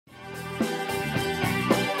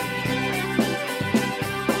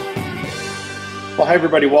Well, hi,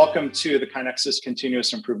 everybody. Welcome to the KaiNexus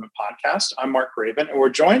Continuous Improvement Podcast. I'm Mark Raven, and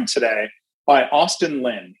we're joined today by Austin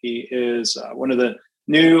Lin. He is one of the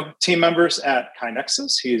new team members at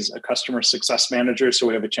KaiNexus. He's a customer success manager, so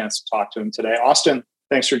we have a chance to talk to him today. Austin,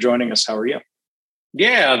 thanks for joining us. How are you?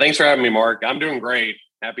 Yeah, thanks for having me, Mark. I'm doing great.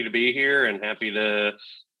 Happy to be here and happy to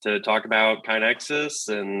talk about KaiNexus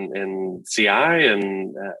and CI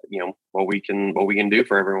and what we can do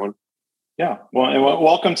for everyone. Yeah, well,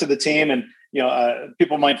 welcome to the team. And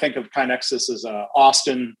people might think of KaiNexus as an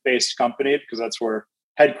Austin-based company because that's where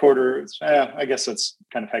headquarters. I guess that's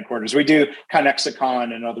kind of headquarters. We do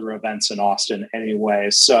KaiNexicon and other events in Austin anyway,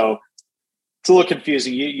 so it's a little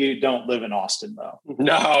confusing. You don't live in Austin, though.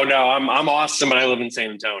 No, I'm Austin, but I live in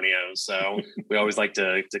San Antonio. So we always like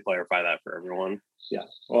to clarify that for everyone. Yeah.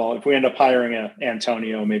 Well, if we end up hiring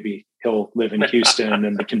Antonio, maybe he'll live in Houston,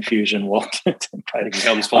 and the confusion will. It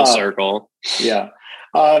comes full circle. Yeah.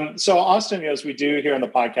 So Austin, as we do here on the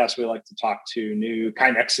podcast, we like to talk to new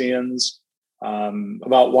KaiNexians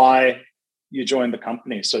about why you joined the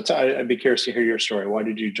company. So I'd be curious to hear your story. Why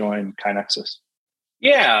did you join KaiNexus?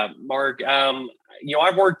 Yeah, Mark.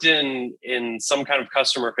 I've worked in some kind of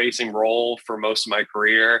customer facing role for most of my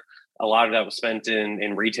career. A lot of that was spent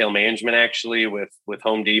in retail management, actually, with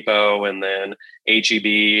Home Depot and then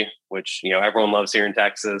H-E-B, which everyone loves here in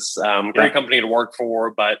Texas. Great company to work for,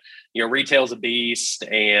 but retail's a beast,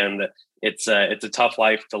 and it's a tough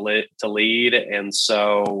life to lead. And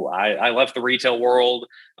so I left the retail world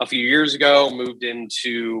a few years ago, moved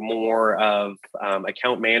into more of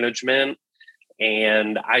account management.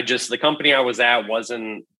 And the company I was at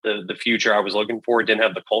wasn't the future I was looking for. It didn't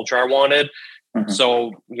have the culture I wanted. Mm-hmm.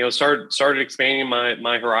 So, started expanding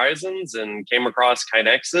my horizons and came across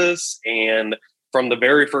KaiNexus. And from the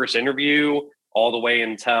very first interview all the way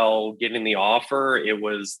until getting the offer, it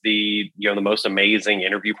was the most amazing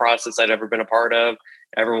interview process I'd ever been a part of.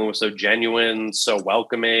 Everyone was so genuine, so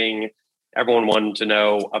welcoming. Everyone wanted to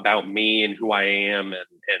know about me and who I am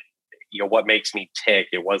and what makes me tick.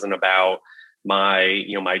 It wasn't about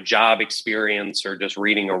my job experience or just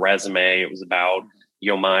reading a resume. It was about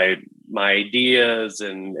my ideas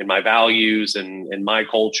and my values and my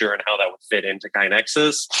culture and how that would fit into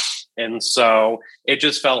KaiNexus. And so it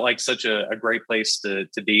just felt like such a great place to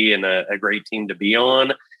be and a great team to be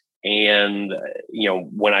on. And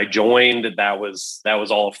when I joined, that was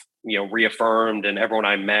all reaffirmed, and everyone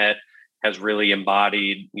I met has really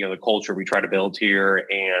embodied the culture we try to build here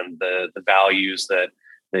and the values that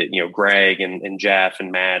Greg and Jeff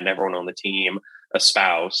and Matt and everyone on the team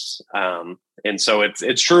espouse. And so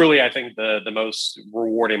it's truly, I think, the most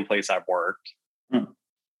rewarding place I've worked.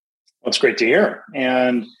 That's great to hear.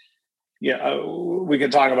 And we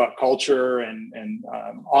can talk about culture. And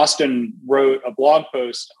Austin wrote a blog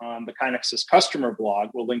post on the KaiNexus customer blog.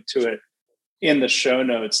 We'll link to it in the show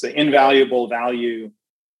notes. The invaluable value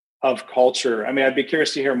of culture. I mean, I'd be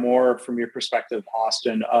curious to hear more from your perspective,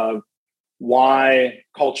 Austin, of why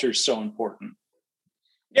culture is so important.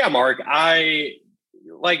 Yeah, Mark.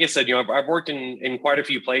 Like I said, I've worked in quite a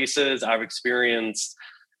few places. I've experienced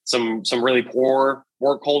some really poor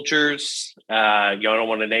work cultures. I don't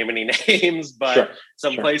want to name any names, but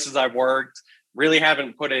some places I've worked really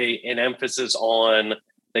haven't put an emphasis on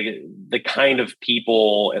the kind of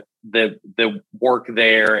people that work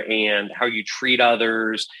there and how you treat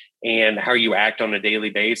others and how you act on a daily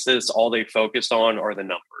basis. All they focused on are the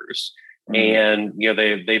numbers. Mm-hmm.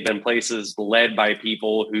 And they've been places led by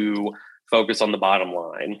people who focus on the bottom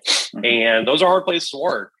line. Mm-hmm. And those are hard places to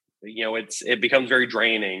work. It becomes very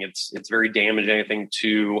draining. It's very damaging, I think,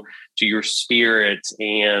 to your spirit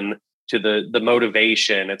and to the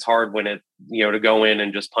motivation. It's hard when to go in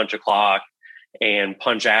and just punch a clock and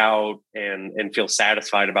punch out and feel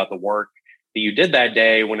satisfied about the work that you did that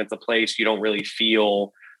day, when it's a place you don't really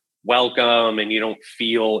feel welcome and you don't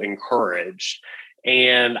feel encouraged.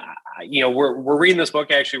 And we're reading this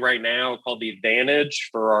book actually right now called The Advantage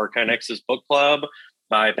for our KaiNexus book club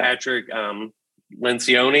by Patrick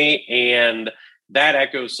Lencioni, and that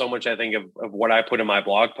echoes so much, I think, of what I put in my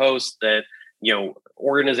blog post, that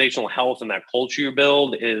organizational health and that culture you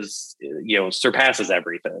build is surpasses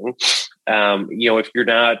everything. If you're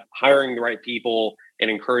not hiring the right people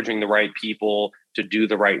and encouraging the right people to do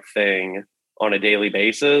the right thing on a daily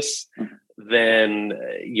basis, then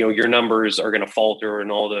your numbers are going to falter,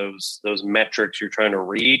 and all those metrics you're trying to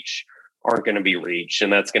reach aren't going to be reached,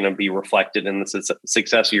 and that's going to be reflected in the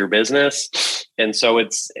success of your business. And so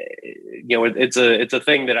it's a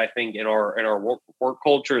thing that I think in our work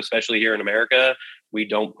culture, especially here in America, we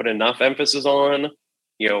don't put enough emphasis on.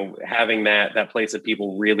 Having that place that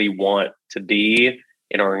people really want to be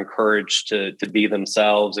are encouraged to be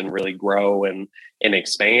themselves and really grow and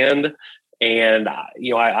expand. And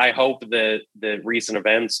I hope that the recent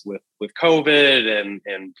events with COVID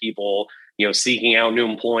and people seeking out new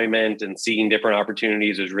employment and seeking different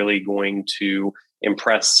opportunities is really going to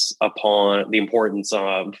impress upon the importance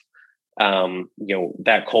of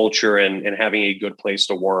that culture and having a good place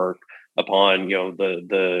to work upon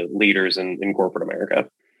the leaders in corporate America.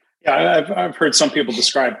 Yeah, I've heard some people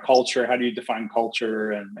describe culture. How do you define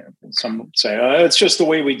culture? And some say it's just the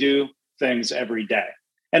way we do things every day.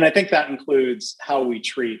 And I think that includes how we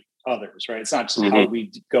treat others, right? It's not just how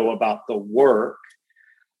we go about the work,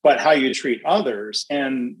 but how you treat others.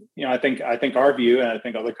 And I think our view, and I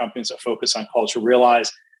think other companies that focus on culture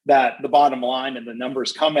realize that the bottom line and the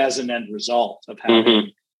numbers come as an end result of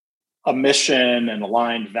having a mission and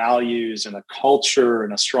aligned values and a culture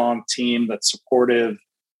and a strong team that's supportive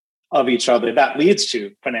of each other. That leads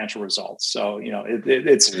to financial results. So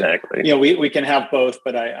it's exactly, we can have both,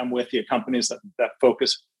 but I'm with you. Companies that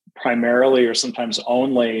focus primarily or sometimes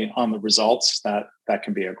only on the results, that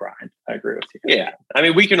can be a grind. I agree with you. Yeah, I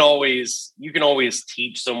mean, you can always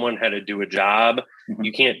teach someone how to do a job.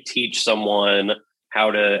 You can't teach someone how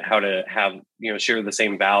to have share the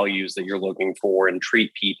same values that you're looking for and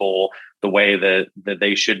treat people the way that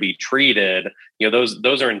they should be treated.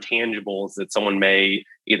 Those are intangibles that someone may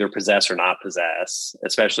either possess or not possess,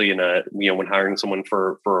 especially in when hiring someone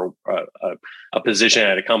for a position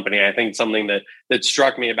at a company. I think something that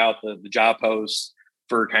struck me about the job post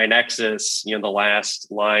for KaiNexus, the last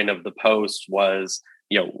line of the post was,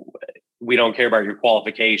 we don't care about your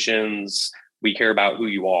qualifications. We care about who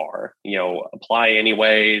you are. Apply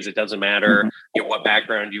anyways. It doesn't matter what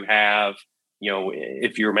background you have.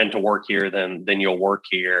 If you're meant to work here, then you'll work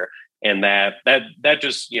here. And that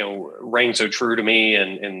just rang so true to me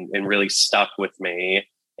and really stuck with me,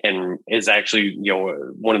 and is actually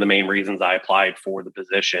one of the main reasons I applied for the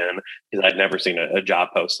position, because I'd never seen a job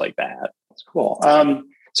post like that. That's cool.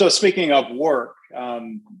 So speaking of work,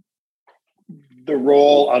 the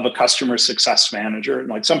role of a customer success manager,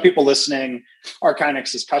 like some people listening are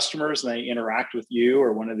KaiNexus customers and they interact with you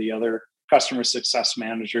or one of the other customer success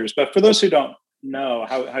managers. But for those who don't know,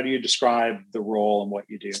 how do you describe the role and what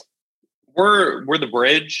you do? We're the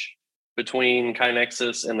bridge between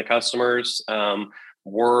KaiNexus and the customers.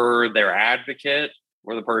 We're their advocate.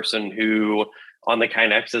 We're the person who, on the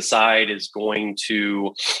KaiNexus side, is going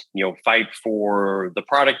to, fight for the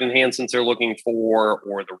product enhancements they're looking for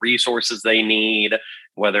or the resources they need,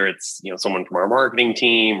 whether it's, someone from our marketing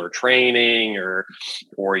team or training or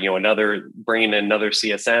bringing in another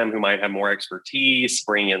CSM who might have more expertise,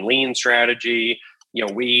 bring in lean strategy.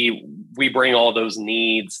 We bring all those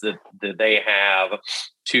needs that they have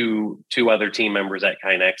to other team members at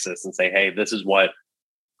KaiNexus and say, hey, this is what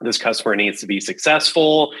this customer needs to be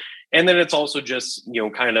successful. And then it's also just,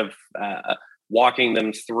 walking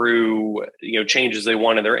them through, changes they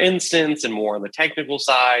want in their instance and more on the technical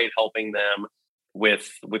side, helping them with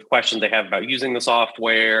questions they have about using the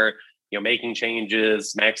software, making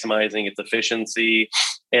changes, maximizing its efficiency,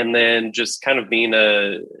 and then just kind of being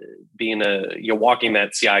walking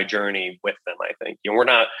that CI journey with them. I think, we're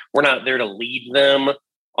not there to lead them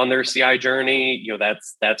on their CI journey.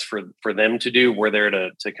 That's for them to do. We're there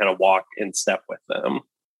to kind of walk in step with them.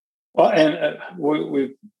 Well, and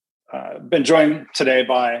we've been joined today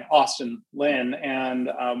by Austin Lin. And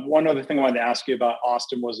one other thing I wanted to ask you about,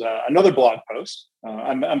 Austin, was another blog post.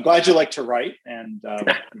 I'm glad you like to write and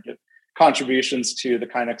get contributions to the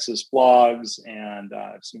KaiNexus blogs and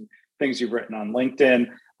some things you've written on LinkedIn.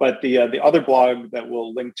 But the other blog that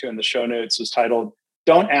we'll link to in the show notes is titled,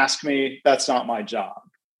 "Don't Ask Me, That's Not My Job."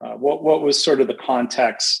 What was sort of the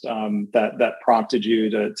context that prompted you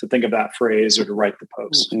to think of that phrase or to write the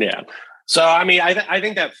post? Yeah. So, I mean, I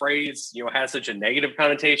think that phrase, has such a negative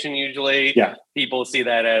connotation. Usually, people see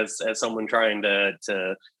that as someone trying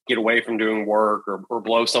to get away from doing work or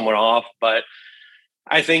blow someone off. But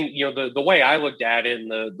I think, the way I looked at it and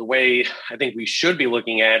the way I think we should be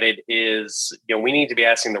looking at it is, we need to be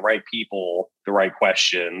asking the right people the right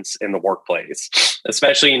questions in the workplace,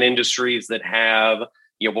 especially in industries that have,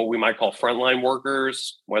 what we might call frontline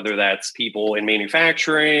workers, whether that's people in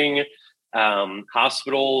manufacturing,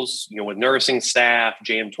 hospitals, with nursing staff,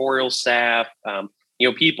 janitorial staff,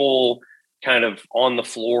 people kind of on the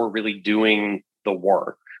floor really doing the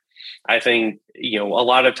work. I think, a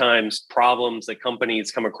lot of times problems that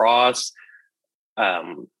companies come across,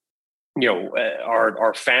 are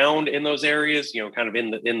found in those areas, kind of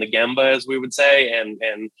in the Gemba, as we would say,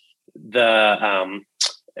 and the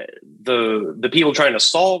people trying to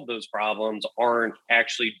solve those problems aren't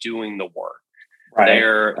actually doing the work.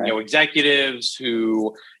 They're executives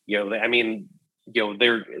who,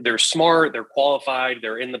 they're smart, they're qualified,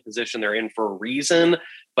 they're in the position they're in for a reason,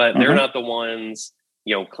 but they're not the ones,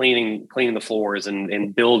 cleaning the floors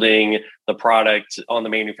and building the product on the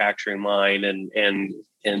manufacturing line and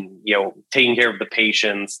taking care of the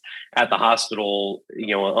patients at the hospital,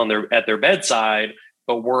 at their bedside.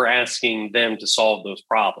 But we're asking them to solve those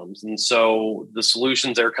problems. And so the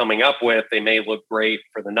solutions they're coming up with, they may look great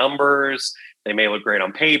for the numbers, they may look great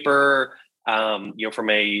on paper. From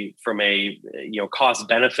a cost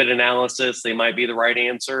benefit analysis, they might be the right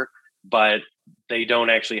answer, but they don't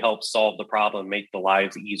actually help solve the problem, make the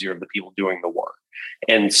lives easier of the people doing the work.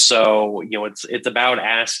 And so, it's about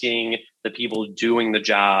asking the people doing the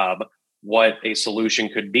job what a solution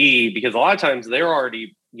could be, because a lot of times they're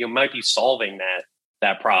already, might be solving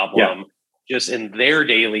that problem just in their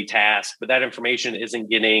daily task, but that information isn't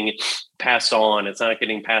getting passed on. It's not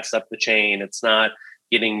getting passed up the chain. It's not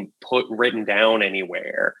getting written down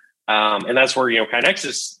anywhere. And that's where,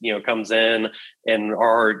 KaiNexus, comes in, and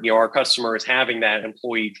our customers having that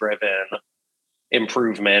employee driven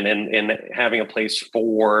improvement and having a place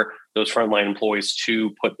for those frontline employees to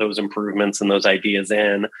put those improvements and those ideas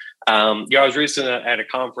in. I was recently at a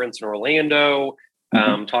conference in Orlando,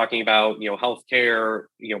 talking about, healthcare,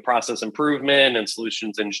 process improvement and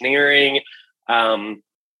solutions engineering.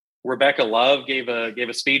 Rebecca Love gave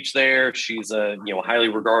a speech there. She's a highly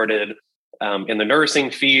regarded in the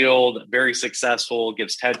nursing field, very successful,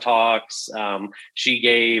 gives TED Talks. She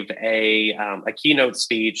gave a keynote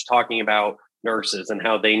speech talking about nurses and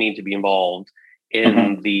how they need to be involved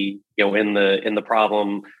in the in the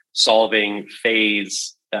problem solving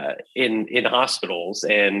phase in hospitals.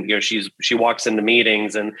 And she walks into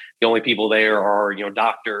meetings, and the only people there are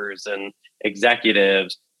doctors and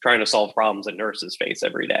executives trying to solve problems that nurses face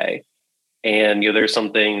every day. And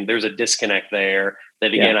there's a disconnect there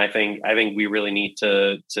that, again, I think we really need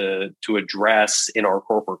to address in our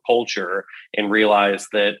corporate culture, and realize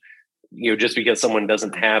that just because someone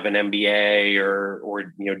doesn't have an MBA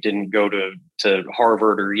or didn't go to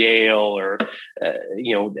Harvard or Yale or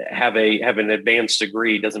have an advanced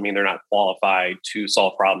degree doesn't mean they're not qualified to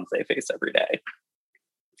solve problems they face every day.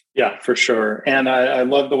 Yeah, for sure. And I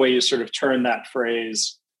love the way you sort of turn that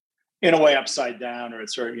phrase in a way upside down, or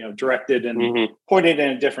it's sort of directed and pointed in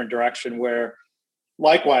a different direction, where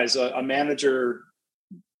likewise a manager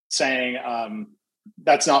saying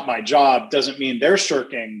that's not my job doesn't mean they're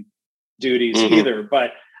shirking duties either.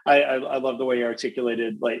 But I love the way you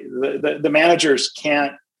articulated, like the managers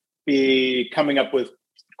can't be coming up with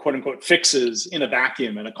quote unquote fixes in a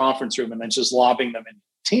vacuum in a conference room and then just lobbing them in the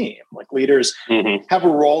team. Like leaders have a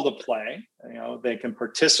role to play. They can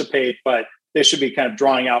participate, but they should be kind of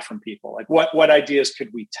drawing out from people. Like what ideas could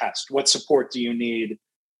we test? What support do you need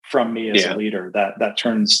from me as a leader? That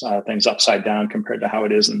turns things upside down compared to how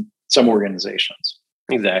it is in some organizations.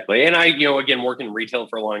 Exactly. And I, again, working in retail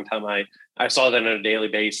for a long time, I saw that on a daily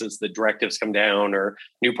basis. The directives come down, or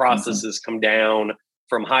new processes come down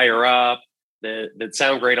from higher up that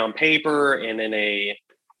sound great on paper, and in a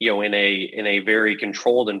very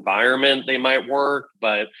controlled environment, they might work.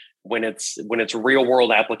 But when it's real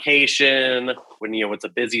world application, when it's a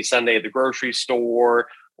busy Sunday at the grocery store,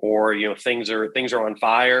 or things are on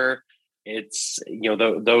fire, it's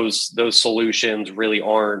those solutions really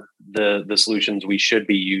aren't the solutions we should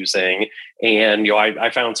be using. And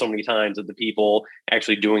I found so many times that the people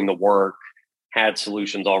actually doing the work had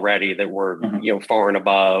solutions already that were far and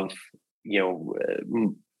above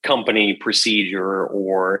company procedure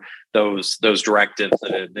or those directives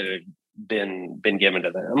that had been given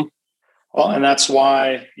to them. Well, and that's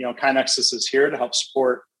why KaiNexus is here to help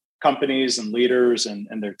support companies and leaders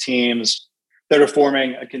and their teams that are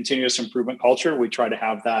forming a continuous improvement culture. We try to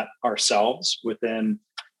have that ourselves within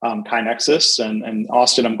KaiNexus. And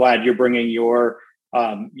Austin, I'm glad you're bringing your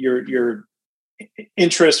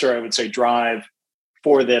interest, or I would say drive,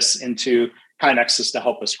 for this into KaiNexus to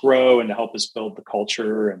help us grow and to help us build the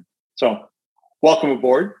culture. And so, welcome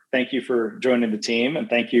aboard. Thank you for joining the team, and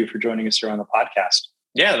thank you for joining us here on the podcast.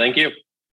 Yeah, thank you.